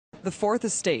The fourth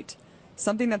estate,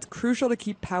 something that's crucial to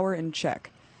keep power in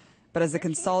check. But as the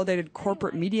consolidated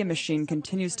corporate media machine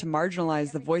continues to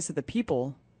marginalize the voice of the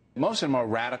people, most of them are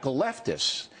radical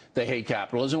leftists. They hate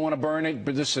capitalism, want to burn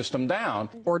the system down.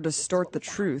 Or distort the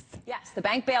truth. Yes, the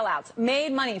bank bailouts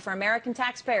made money for American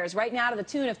taxpayers right now to the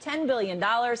tune of $10 billion.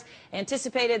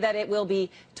 Anticipated that it will be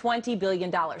 $20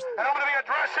 billion. And I'm going to be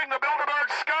addressing the Bilderberg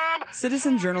scum.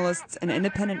 Citizen journalists and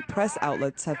independent press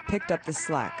outlets have picked up the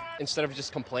slack. Instead of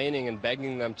just complaining and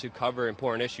begging them to cover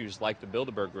important issues like the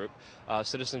Bilderberg Group,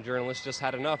 citizen journalists just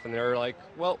had enough, and they're like,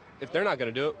 well, if they're not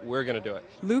going to do it, we're going to do it.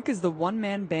 Luke is the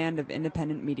one-man band of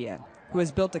independent media who has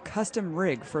built a custom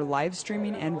rig for live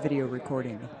streaming and video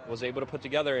recording. Was able to put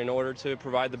together in order to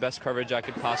provide the best coverage I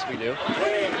could possibly do.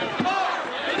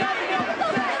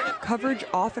 Coverage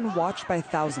often watched by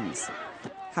thousands.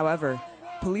 However,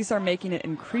 police are making it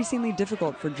increasingly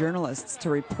difficult for journalists to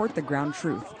report the ground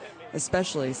truth,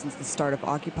 especially since the start of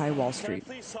Occupy Wall Street.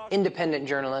 Independent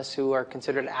journalists who are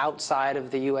considered outside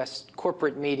of the U.S.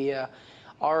 corporate media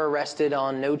are arrested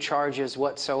on no charges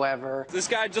whatsoever. This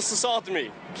guy just assaulted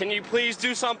me. Can you please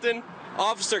do something?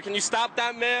 Officer, can you stop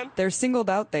that man? They're singled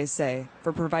out, they say,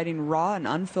 for providing raw and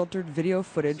unfiltered video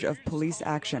footage of police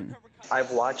action. I've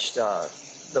watched the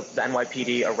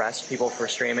NYPD arrest people for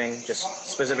streaming, just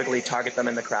specifically target them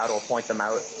in the crowd or point them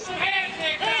out.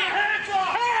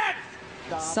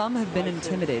 Some have been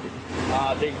intimidated.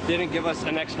 They didn't give us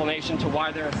an explanation to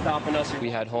why they're stopping us. We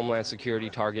had Homeland Security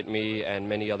target me and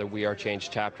many other We Are Change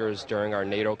chapters. During our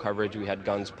NATO coverage, we had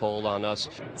guns pulled on us.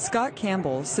 Scott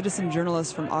Campbell, citizen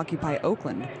journalist from Occupy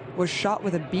Oakland, was shot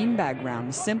with a beanbag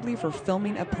round simply for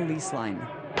filming a police line.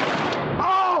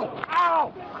 Ow!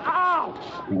 Ow!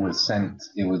 Ow! It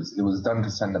was done to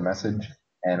send a message,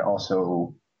 and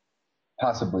also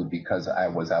possibly because I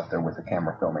was out there with the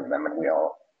camera filming them, and we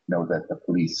all know that the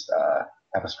police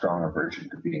have a strong aversion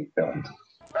to being filmed.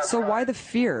 So why the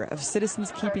fear of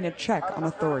citizens keeping a check on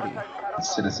authority?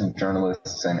 Citizen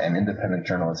journalists and independent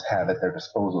journalists have at their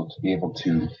disposal to be able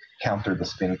to counter the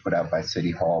spin put out by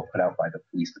City Hall, put out by the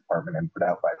police department, and put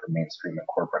out by the mainstream and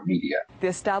corporate media. The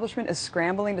establishment is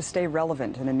scrambling to stay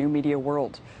relevant in a new media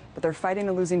world, but they're fighting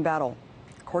a losing battle.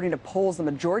 According to polls, the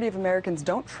majority of Americans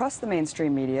don't trust the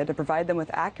mainstream media to provide them with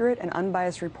accurate and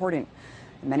unbiased reporting.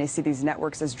 Many see these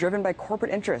networks as driven by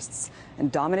corporate interests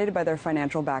and dominated by their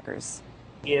financial backers.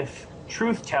 If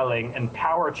truth-telling and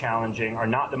power challenging are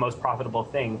not the most profitable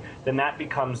thing, then that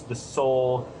becomes the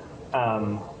sole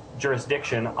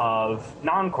jurisdiction of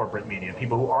non-corporate media,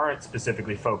 people who aren't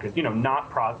specifically focused,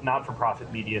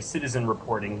 not-for-profit media, citizen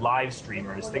reporting, live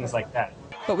streamers, things like that.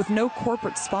 But with no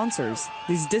corporate sponsors,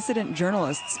 these dissident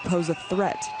journalists pose a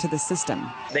threat to the system.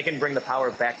 They can bring the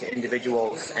power back to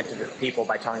individuals and to the people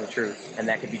by telling the truth, and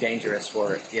that could be dangerous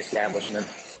for the establishment.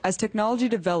 As technology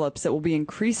develops, it will be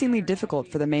increasingly difficult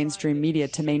for the mainstream media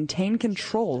to maintain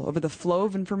control over the flow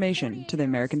of information to the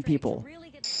American people.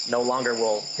 No longer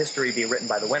will history be written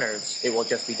by the winners, it will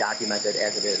just be documented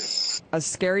as it is. A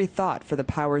scary thought for the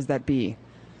powers that be.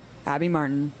 Abby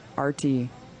Martin, RT,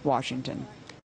 Washington.